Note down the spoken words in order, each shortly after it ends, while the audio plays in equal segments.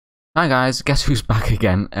Hi guys, guess who's back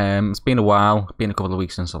again? It's been a while, been a couple of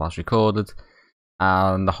weeks since I last recorded,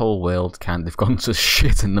 and the whole world kind of gone to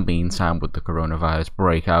shit in the meantime with the coronavirus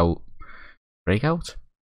breakout. Breakout?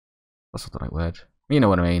 That's not the right word. You know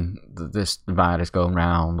what I mean. This virus going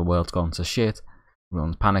round, the world's gone to shit,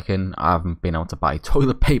 everyone's panicking. I haven't been able to buy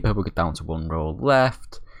toilet paper, we got down to one roll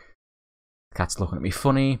left. The cat's looking at me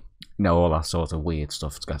funny, all that sort of weird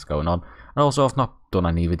stuff that's going on. And also I've not done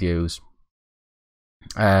any videos.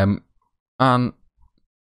 And I'm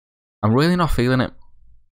really not feeling it,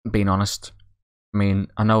 being honest. I mean,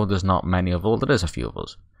 I know there's not many of us, there is a few of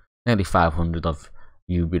us. Nearly 500 of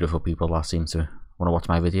you beautiful people that seem to want to watch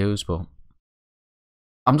my videos, but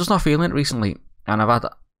I'm just not feeling it recently. And I've had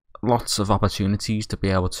lots of opportunities to be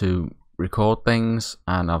able to record things,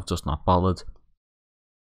 and I've just not bothered.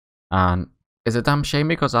 And it's a damn shame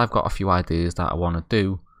because I've got a few ideas that I want to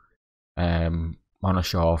do. I want to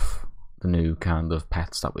show off the new kind of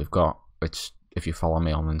pets that we've got, which if you follow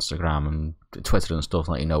me on Instagram and Twitter and stuff,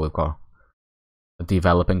 we've got a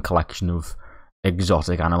developing collection of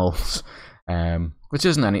exotic animals, which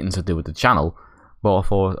isn't anything to do with the channel, but I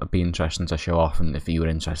thought it'd be interesting to show off, and if you were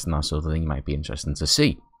interested in that sort of thing, it might be interesting to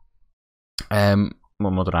see. One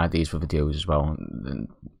other ideas for videos as well, and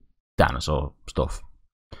dinosaur stuff,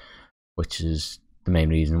 which is the main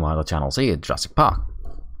reason why the channel's here, Jurassic Park.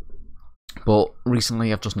 But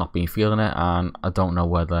recently I've just not been feeling it, and I don't know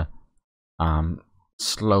whether I'm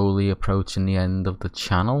slowly approaching the end of the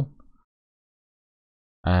channel.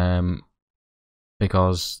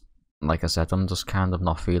 Because, like I said, I'm just kind of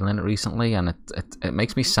not feeling it recently, and it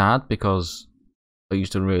makes me sad because I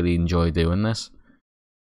used to really enjoy doing this,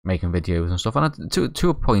 making videos and stuff, and to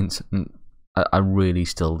a point, I really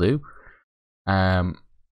still do.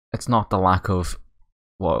 It's not the lack of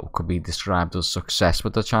what could be described as success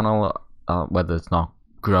with the channel, whether it's not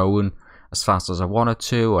growing as fast as I wanted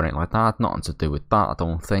to or anything like that. Nothing to do with that, I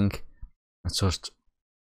don't think. It's just,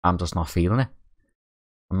 I'm just not feeling it.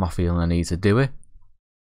 I'm not feeling the need to do it.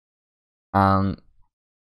 And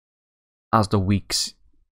as the weeks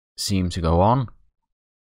seem to go on,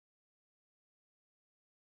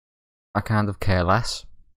 I kind of care less.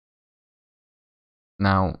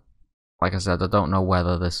 Now, like I said, I don't know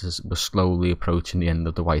whether we're slowly approaching the end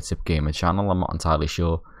of the White Tip Gamer channel. I'm not entirely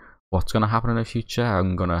sure what's going to happen in the future.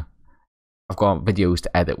 I've got videos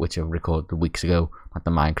to edit which I recorded weeks ago, like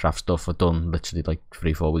the Minecraft stuff I've done literally like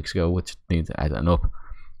 3-4 weeks ago, which need editing up.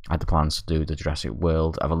 I had the plans to do the Jurassic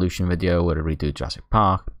World Evolution video where I redo Jurassic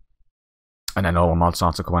Park, and then all the mods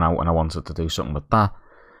started coming out and I wanted to do something with that.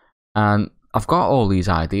 And I've got all these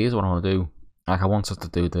ideas what I want to do. Like I wanted to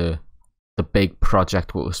do the big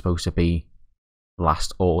project what was supposed to be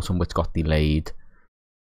last autumn, which got delayed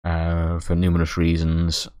for numerous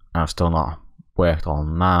reasons. I've still not worked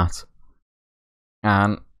on that,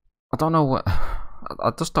 and I don't know what.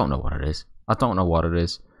 I just don't know what it is. I don't know what it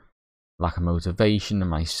is. Lack of motivation in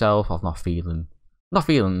myself. I'm not feeling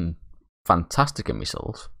fantastic in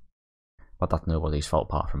myself, but that's nobody's fault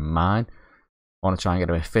apart from mine. I want to try and get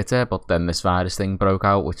a bit fitter, but then this virus thing broke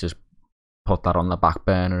out, which has put that on the back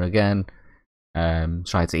burner again.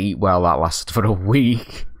 Tried to eat well, that lasted for a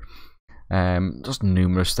week. Just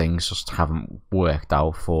numerous things just haven't worked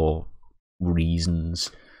out for reasons,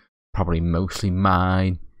 probably mostly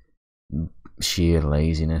mine, sheer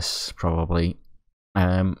laziness probably.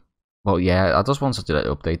 But yeah, I just wanted to do that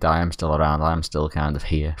update that I am still around. I am still kind of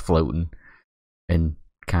here, floating in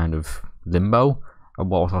kind of limbo of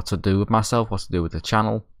what to do with myself, what to do with the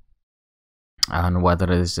channel, and whether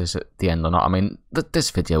it is at the end or not. I mean, this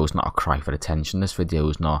video is not a cry for attention. This video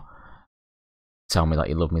is not tell me that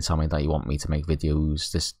you love me, tell me that you want me to make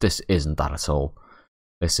videos. This isn't that at all.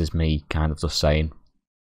 This is me kind of just saying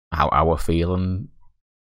how we're feeling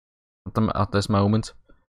at this moment.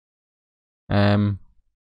 Yeah,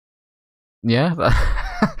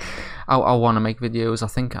 I want to make videos. I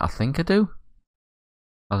think I do.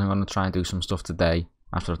 I think I'm going to try and do some stuff today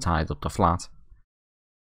after I've tied up the flat.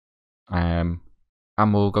 And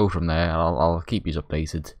we'll go from there. I'll keep you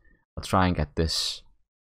updated. I'll try and get this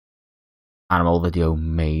animal video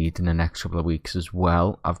made in the next couple of weeks as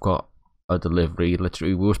well. I've got a delivery.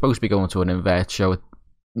 Literally, we were supposed to be going to an invert show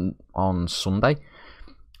on Sunday,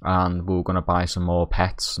 and we were going to buy some more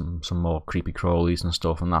pets and some more creepy crawlies and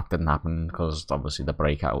stuff, and that didn't happen because obviously the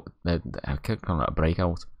breakout. I can't call it a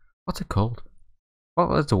breakout. What's it called?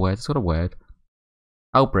 Well, it's a word. It's got a word.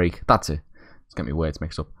 Outbreak. That's it. Let's get my words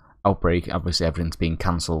mixed up. Outbreak. Obviously, everything's being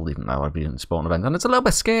cancelled, even though everything's sporting event, and it's a little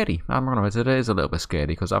bit scary. I'm gonna admit it is a little bit scary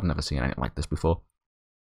because I've never seen anything like this before.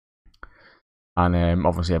 And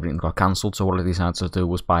obviously, everything got cancelled. So what I decided to do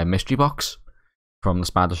was buy a mystery box from the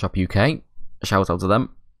Spider Shop UK. Shout out to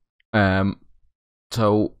them.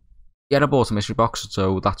 So yeah, I bought a mystery box,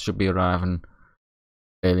 so that should be arriving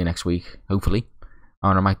early next week, hopefully.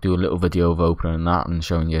 And I might do a little video of opening that and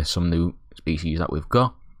showing you some new species that we've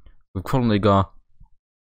got. We've currently got,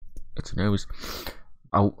 it's nose,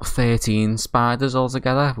 13 spiders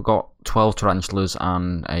altogether. We've got 12 tarantulas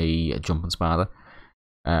and a jumping spider.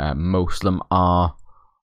 Most of them are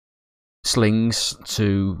slings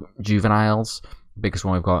to juveniles. The biggest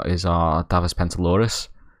one we've got is our Davus Pentaloris,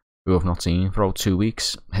 who I've not seen for about 2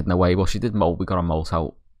 weeks, hidden away. Well, she did molt. We got a molt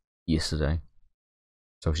out yesterday,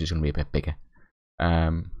 so she's going to be a bit bigger.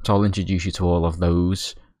 So I'll introduce you to all of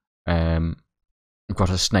those. We've got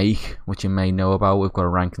a snake, which you may know about. We've got a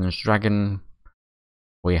Rankin's dragon.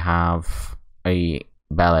 We have a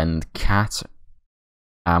bell-end cat,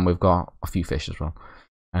 and we've got a few fish as well.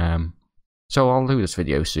 So I'll do this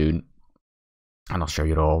video soon, and I'll show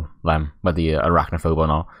you all them, whether you're arachnophobe or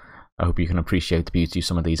not. I hope you can appreciate the beauty of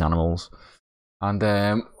some of these animals. And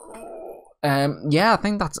yeah, I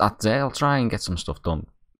think that's it. I'll try and get some stuff done,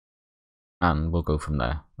 and we'll go from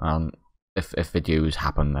there. And if videos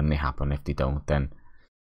happen, then they happen. If they don't, then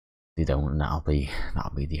they don't, and that'll be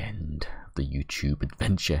the end of the YouTube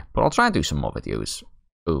adventure. But I'll try and do some more videos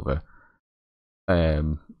over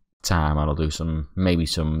time, and I'll do maybe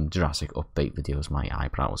some Jurassic update videos. My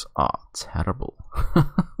eyebrows are terrible.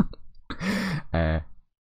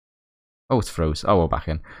 Oh, it's froze. Oh, we're back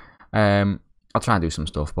in. I'll try and do some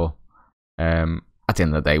stuff, but at the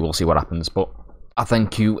end of the day, we'll see what happens. But I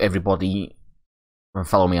thank you, everybody, for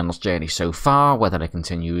following me on this journey so far. Whether it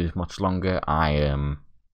continues much longer, I'm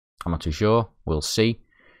not too sure. We'll see.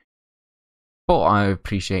 But I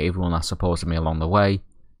appreciate everyone that supported me along the way.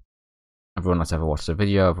 Everyone that's ever watched the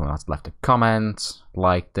video, everyone that's left a comment,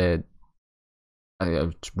 liked it.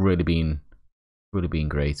 It's really been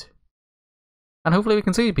great. And hopefully we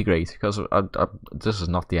continue to be great, because this is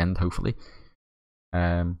not the end, hopefully.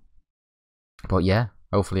 But yeah,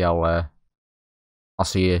 hopefully I'll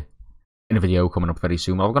see you in a video coming up very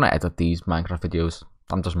soon. I'm going to edit these Minecraft videos.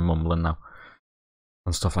 I'm just mumbling now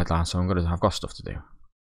and stuff like that, so I've got stuff to do.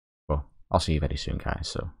 But I'll see you very soon, guys.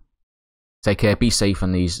 So take care, be safe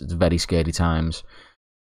in these very scary times.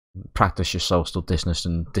 Practice your social distance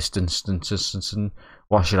and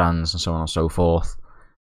wash your hands and so on and so forth.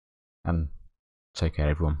 And take care,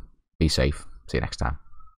 everyone. Be safe. See you next time.